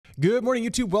Good morning,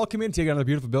 YouTube. Welcome in. Take another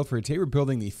beautiful build for you. Today we're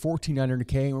building the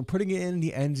 14900K and we're putting it in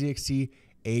the NZXT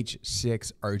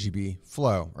H6 RGB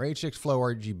Flow, or H6 Flow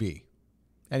RGB.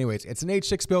 Anyways, it's an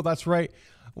H6 build, that's right.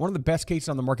 One of the best cases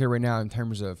on the market right now in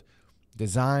terms of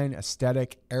design,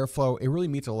 aesthetic, airflow. It really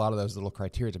meets a lot of those little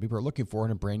criteria that people are looking for in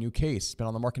a brand new case. It's been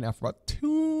on the market now for about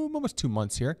almost 2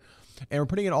 months here. And we're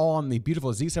putting it all on the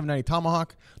beautiful Z790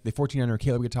 Tomahawk, the 1400K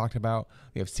that we talked about.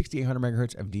 We have 6800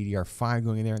 megahertz of DDR5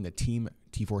 going in there, and the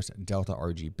GeForce Delta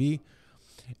RGB.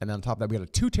 And then on top of that, we got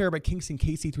a 2 terabyte Kingston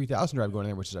KC3000 drive going in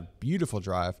there, which is a beautiful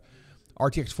drive.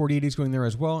 RTX 4080 is going there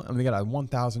as well. And we got a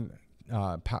 1000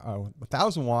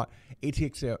 watt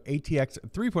ATX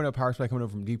 3.0 power supply coming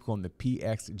over from Deepcool in the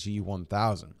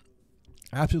PXG1000.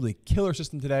 Absolutely killer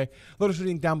system today. Let us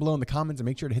reading down below in the comments and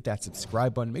make sure to hit that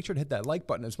subscribe button. Make sure to hit that like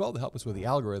button as well to help us with the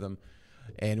algorithm.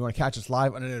 And you want to catch us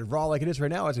live on a raw like it is right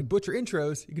now as I butcher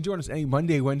intros, you can join us any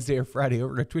Monday, Wednesday, or Friday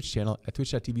over at our Twitch channel at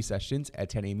twitch.tv/sessions at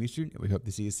 10 a.m. Eastern, and we hope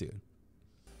to see you soon.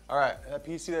 All right, that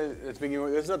PC that's being given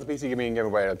away, this is not the PC being given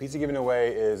away. The PC given away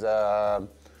is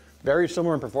very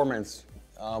similar in performance.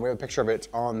 We have a picture of it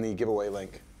on the giveaway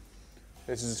link.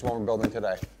 This is what we're building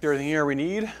today. Everything here we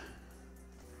need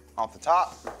off the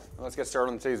top. Let's get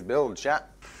started on today's build, chat.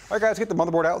 All right, guys, get the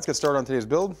motherboard out. Let's get started on today's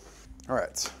build. All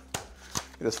right,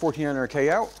 get this 1400K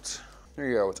out. There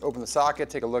you go. Let's open the socket,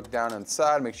 take a look down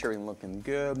inside, make sure everything's looking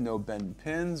good, no bend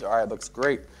pins. All right, looks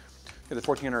great. Get the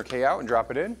 1400K out and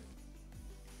drop it in.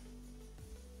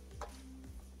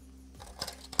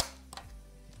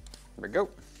 There we go.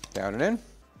 Down and in.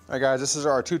 All right, guys, this is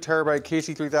our 2 terabyte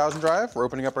KC3000 drive. We're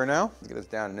opening up right now. Let's get this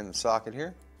down and in the socket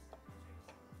here.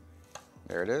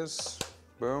 There it is.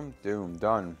 Boom, doom,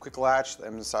 done. Quick latch, the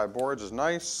inside boards is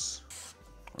nice.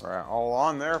 All right, all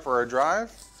on there for our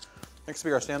drive. Next will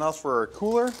be our standoffs for our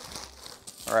cooler.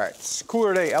 All right,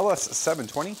 cooler day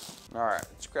LS720. All right,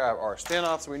 let's grab our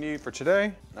standoffs we need for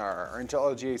today. Our Intel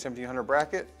LGA 1700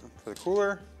 bracket for the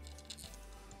cooler.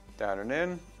 Down and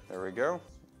in, there we go.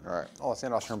 All right, all the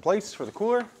standoffs are in place for the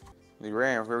cooler. The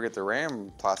RAM, if we ever get the RAM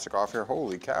plastic off here,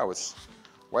 holy cow, it's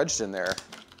wedged in there.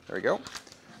 There we go.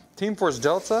 GeForce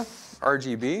Delta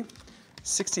RGB,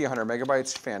 6100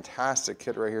 megabytes, fantastic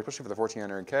kit right here, especially for the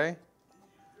 1400K.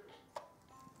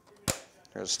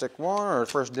 Here's stick one, our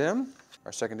first DIMM.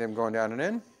 Our second DIMM going down and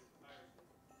in.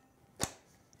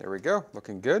 There we go,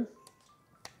 looking good.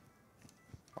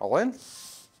 All in.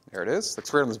 There it is. Looks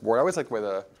great on this board. I always like the way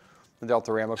the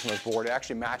Delta RAM looks on this board. It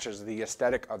actually matches the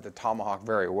aesthetic of the Tomahawk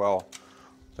very well.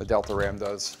 The Delta RAM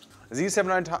does. The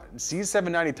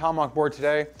Z790 Tomahawk board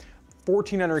today.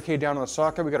 1400K down on the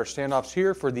socket. We got our standoffs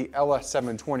here for the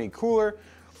LS720 cooler.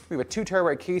 We have a 2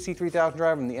 terabyte KC3000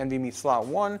 drive in the NVMe slot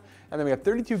 1, and then we have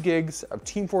 32 gigs of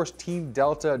GeForce T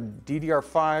Delta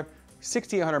DDR5,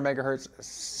 6800 megahertz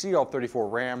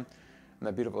CL34 RAM, and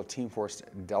that beautiful GeForce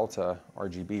Delta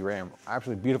RGB RAM.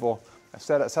 Absolutely beautiful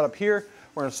setup here.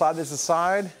 We're gonna slide this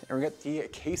aside, and we get the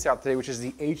case out today, which is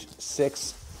the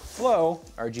H6 Flow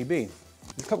RGB.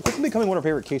 It's quickly becoming one of our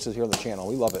favorite cases here on the channel.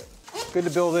 We love it. Good to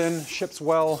build in, ships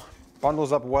well,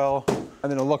 bundles up well,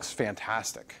 and then it looks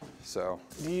fantastic. So,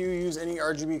 do you use any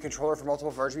RGB controller for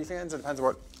multiple RGB fans? It depends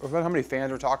on how many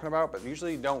fans we're talking about, but we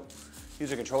usually don't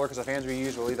use a controller because the fans we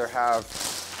use will either have,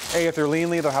 if they're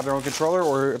leanly, they'll have their own controller,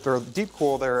 or if they're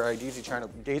Deepcool, they're a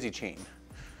daisy chain.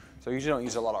 So I usually don't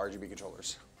use a lot of RGB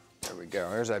controllers. There we go,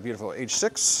 there's that beautiful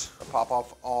H6. I'll pop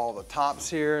off all the tops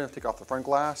here, take off the front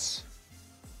glass.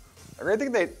 The great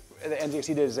thing the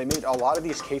NZXT did is they made a lot of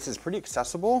these cases pretty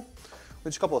accessible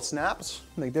with just a couple of snaps.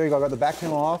 Like there you go, I got the back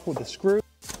panel off with the screw.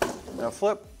 And a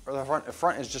flip, or the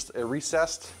front is just a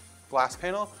recessed glass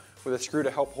panel with a screw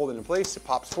to help hold it in place. It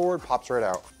pops forward, pops right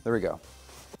out. There we go.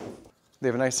 They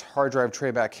have a nice hard drive tray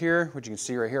back here, which you can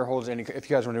see right here holds any, if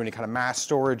you guys want to do any kind of mass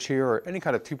storage here or any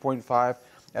kind of 2.5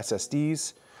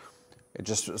 SSDs. It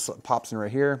just pops in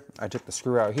right here. I took the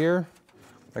screw out here.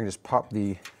 I can just pop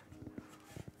the,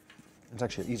 it's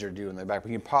actually easier to do in the back,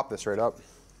 but you can pop this right up.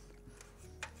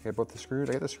 Get both the screws.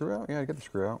 Did I get the screw out? Yeah, I get the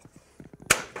screw out.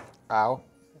 Ow.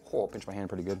 Oh, pinched my hand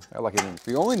pretty good. I like it.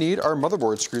 We only need our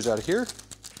motherboard screws out of here.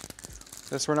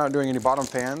 This, we're not doing any bottom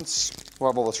fans. We'll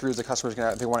have all the screws the customer's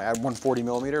gonna, if they want to add 140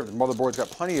 millimeter. The motherboard's got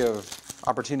plenty of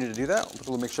opportunity to do that.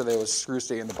 We'll make sure those screws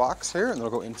stay in the box here, and they'll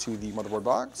go into the motherboard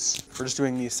box. We're just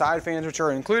doing the side fans, which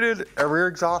are included, a rear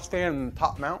exhaust fan, and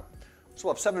top mount. So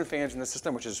we'll have 7 fans in the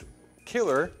system, which is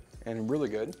killer and really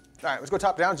good. All right, let's go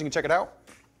top down so you can check it out.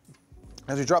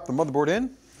 As we drop the motherboard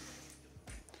in,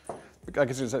 like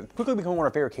I said, quickly become one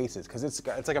of our favorite cases because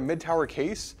it's like a mid-tower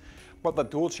case, but the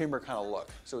dual chamber kind of look.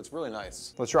 So it's really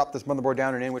nice. Let's drop this motherboard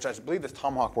down and in, which I believe this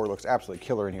Tomahawk board looks absolutely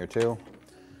killer in here too.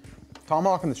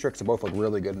 Tomahawk and the Strix both look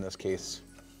really good in this case.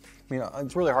 I mean,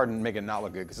 it's really hard to make it not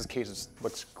look good because this case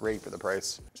looks great for the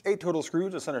price. There's 8 total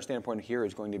screws. The center standpoint here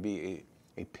is going to be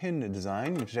a pin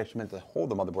design, which is actually meant to hold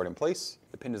the motherboard in place.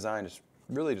 The pin design is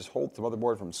really just holds the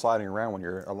motherboard from sliding around when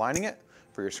you're aligning it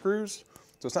for your screws.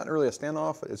 So it's not really a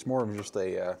standoff. It's more of just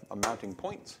a mounting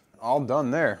point. All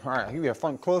done there. All right, I'll give you a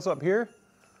fun close up here.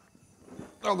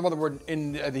 Oh, the motherboard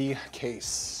in the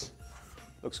case.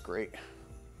 Looks great.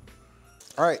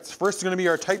 All right, so first is gonna be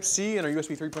our Type-C and our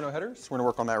USB 3.0 headers. We're gonna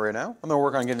work on that right now. I'm gonna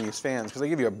work on getting these fans because they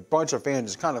give you a bunch of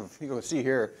fans. Just kind of, you can see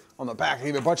here on the back, they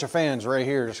give you a bunch of fans right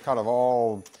here, just kind of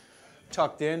all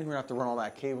tucked in. We're gonna have to run all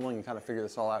that cabling and kind of figure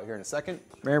this all out here in a second.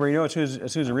 Remember, you know, as soon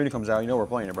as the reader comes out, you know we're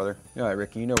playing it, brother. All right,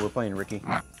 Ricky, you know we're playing, Ricky.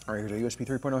 All right, here's our USB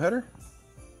 3.0 header.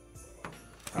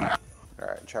 All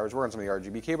right, Travis, work on some of the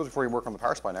RGB cables before you work on the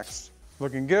power supply next.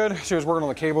 Looking good. She was working on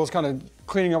the cables, kind of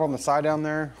cleaning up on the side down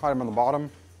there, hide them on the bottom.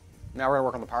 Now we're gonna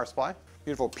work on the power supply.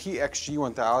 Beautiful PXG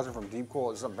 1000 from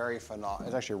Deepcool. It's a very phenomenal,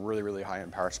 it's actually a really, really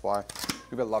high-end power supply.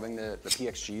 We've been loving the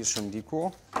PXGs from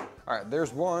Deepcool. All right,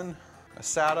 there's one, a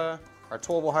SATA, our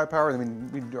 12-volt high power,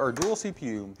 our dual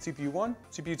CPU, CPU 1,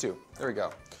 CPU 2. There we go.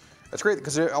 That's great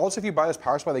because also if you buy this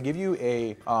power supply, they give you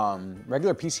a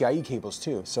regular PCIe cables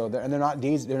too. So they're not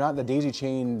the daisy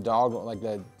chain dongle like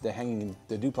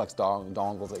the duplex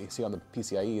dongles that you see on the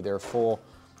PCIe. They're full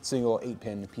single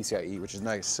 8-pin PCIe, which is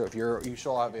nice. So if you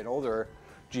still have an older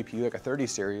GPU like a 30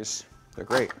 series, they're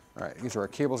great. All right, these are our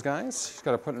cables, guys. Just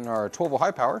got to put in our 12-volt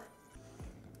high power.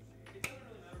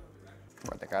 All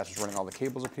right, that guy's just running all the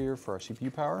cables up here for our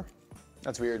CPU power.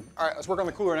 That's weird. All right, let's work on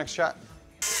the cooler next, chat.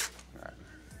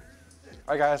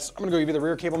 All right, guys, I'm gonna go give you the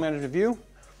rear cable management view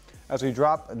as we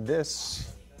drop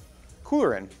this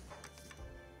cooler in.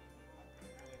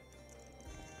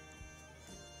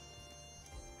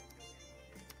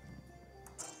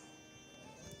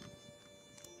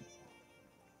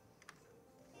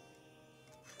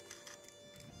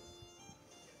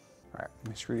 All right, let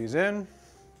me screw these in.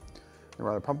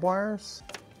 Run the pump wires.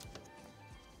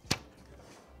 There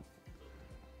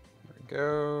we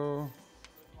go.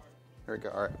 There we go,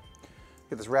 all right.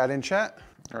 Get this rad in, chat.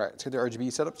 All right, let's get the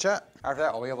RGB setup, chat. After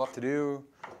that, all we have left to do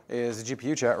is the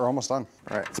GPU, chat. We're almost done.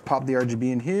 All right, let's pop the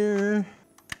RGB in here.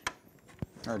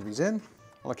 RGB's in.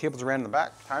 All the cables are ran in the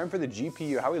back. Time for the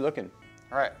GPU. How are we looking?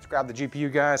 All right, let's grab the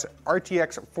GPU, guys.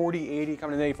 RTX 4080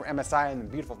 coming today from MSI and the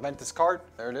beautiful VENTUS card.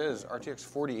 There it is, RTX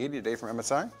 4080 today from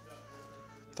MSI.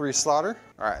 3 slotter.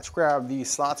 All right, let's grab the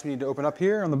slots we need to open up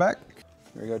here on the back.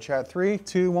 There we go, chat. 3,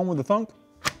 2, 1 with the thunk.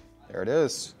 There it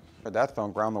is. Got that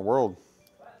thunk around the world.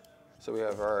 So we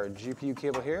have our GPU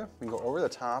cable here. We can go over the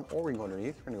top or we can go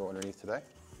underneath. We're gonna go underneath today.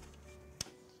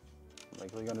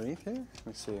 Like, really underneath here? Let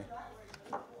me see.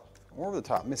 Or over the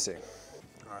top, missing.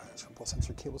 All right, so pull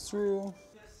sensor cables through.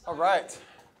 All right.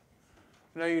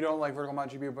 I know you don't like vertical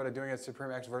mount GPU, but doing a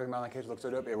Supreme X vertical mount on the case looks so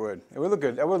dope. It would look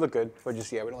good. It would look good, but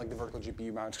just, yeah, we don't like the vertical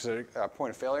GPU mounts because they're at point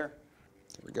of failure.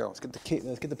 Here we go. Let's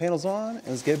get the panels on and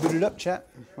let's get it booted up, chat.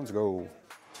 Let's go.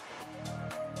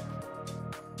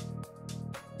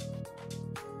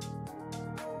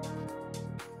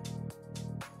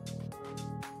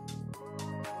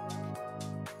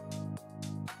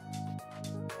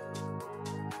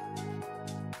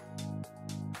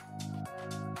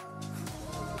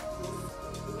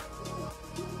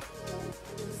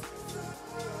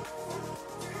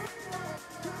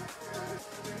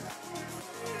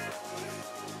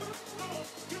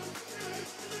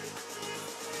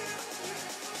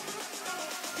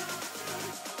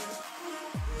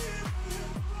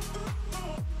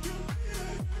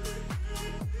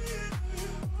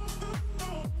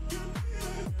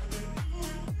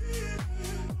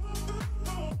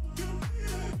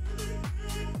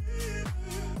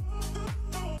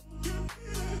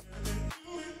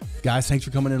 Guys, thanks for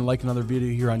coming in and liking another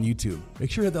video here on YouTube. Make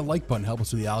sure you hit that like button, help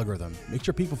us with the algorithm. Make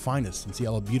sure people find us and see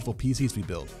all the beautiful PCs we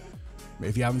build.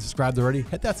 If you haven't subscribed already,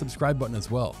 hit that subscribe button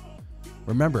as well.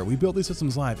 Remember, we build these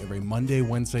systems live every Monday,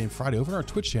 Wednesday, and Friday over on our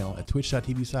Twitch channel at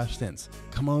twitch.tv/stints.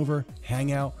 Come over,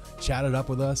 hang out, chat it up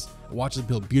with us, and watch us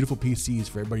build beautiful PCs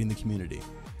for everybody in the community.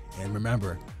 And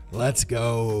remember, let's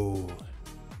go.